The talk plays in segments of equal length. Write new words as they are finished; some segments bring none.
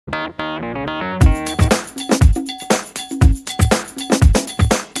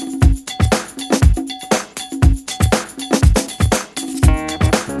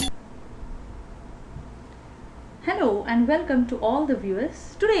welcome to all the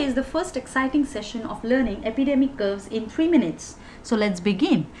viewers. Today is the first exciting session of learning epidemic curves in 3 minutes. So let's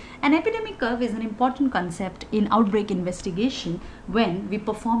begin. An epidemic curve is an important concept in outbreak investigation when we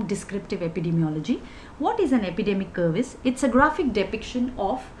perform descriptive epidemiology. What is an epidemic curve is? It's a graphic depiction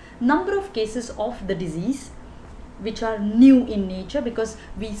of number of cases of the disease which are new in nature, because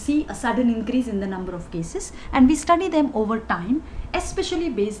we see a sudden increase in the number of cases and we study them over time, especially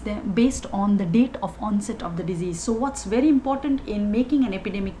based on the date of onset of the disease. So what's very important in making an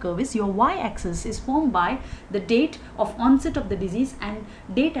epidemic curve is your y-axis is formed by the date of onset of the disease and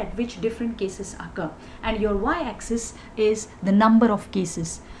date at which different cases occur, and your y-axis is the number of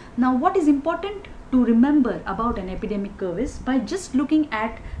cases. Now what is important to remember about an epidemic curve is, by just looking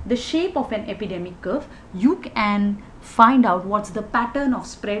at the shape of an epidemic curve, you can find out what's the pattern of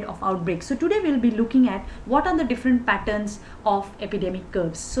spread of outbreaks. So today we'll be looking at what are the different patterns of epidemic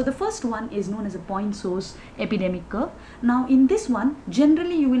curves. So the first one is known as a point source epidemic curve. Now in this one,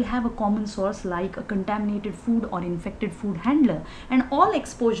 generally you will have a common source like a contaminated food or infected food handler, and all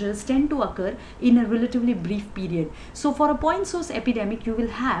exposures tend to occur in a relatively brief period. So for a point source epidemic, you will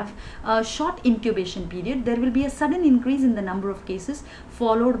have a short incubation period. There will be a sudden increase in the number of cases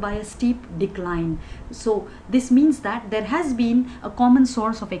followed by a steep decline. So this means that there has been a common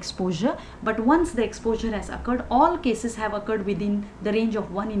source of exposure, but once the exposure has occurred, all cases have occurred within the range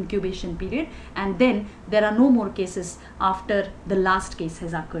of one incubation period, and then there are no more cases after the last case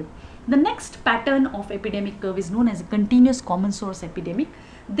has occurred. The next pattern of epidemic curve is known as a continuous common source epidemic.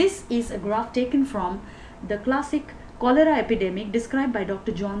 This is a graph taken from the classic cholera epidemic described by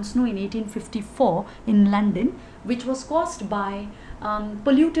Dr. John Snow in 1854 in London, which was caused by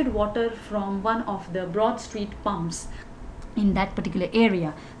polluted water from one of the Broad Street pumps in that particular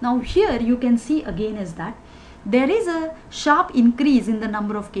area. Now here you can see again is that there is a sharp increase in the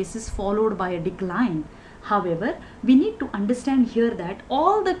number of cases followed by a decline. However, we need to understand here that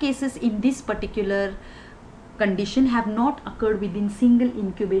all the cases in this particular condition have not occurred within single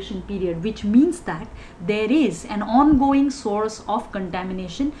incubation period, which means that there is an ongoing source of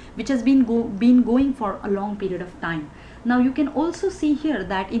contamination which has been going for a long period of time. Now you can also see here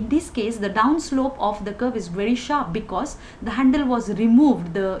that in this case the downslope of the curve is very sharp because the handle was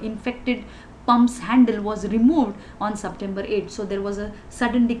removed, the infected pump's handle was removed on September 8th. So there was a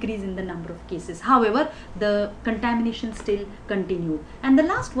sudden decrease in the number of cases. However, the contamination still continued. And the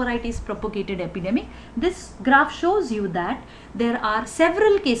last variety is propagated epidemic. This graph shows you that there are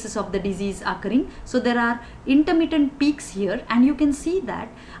several cases of the disease occurring. So there are intermittent peaks here, and you can see that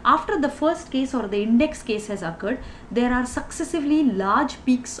after the first case or the index case has occurred, there are successively large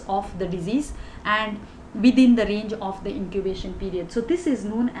peaks of the disease and within the range of the incubation period. So this is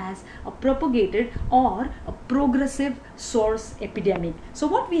known as a propagated or a progressive source epidemic. So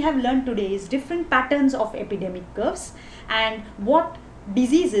what we have learned today is different patterns of epidemic curves and what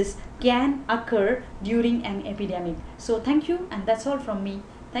diseases can occur during an epidemic. So thank you, and that's all from me.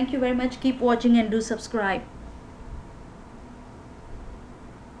 Thank you very much. Keep watching and do subscribe.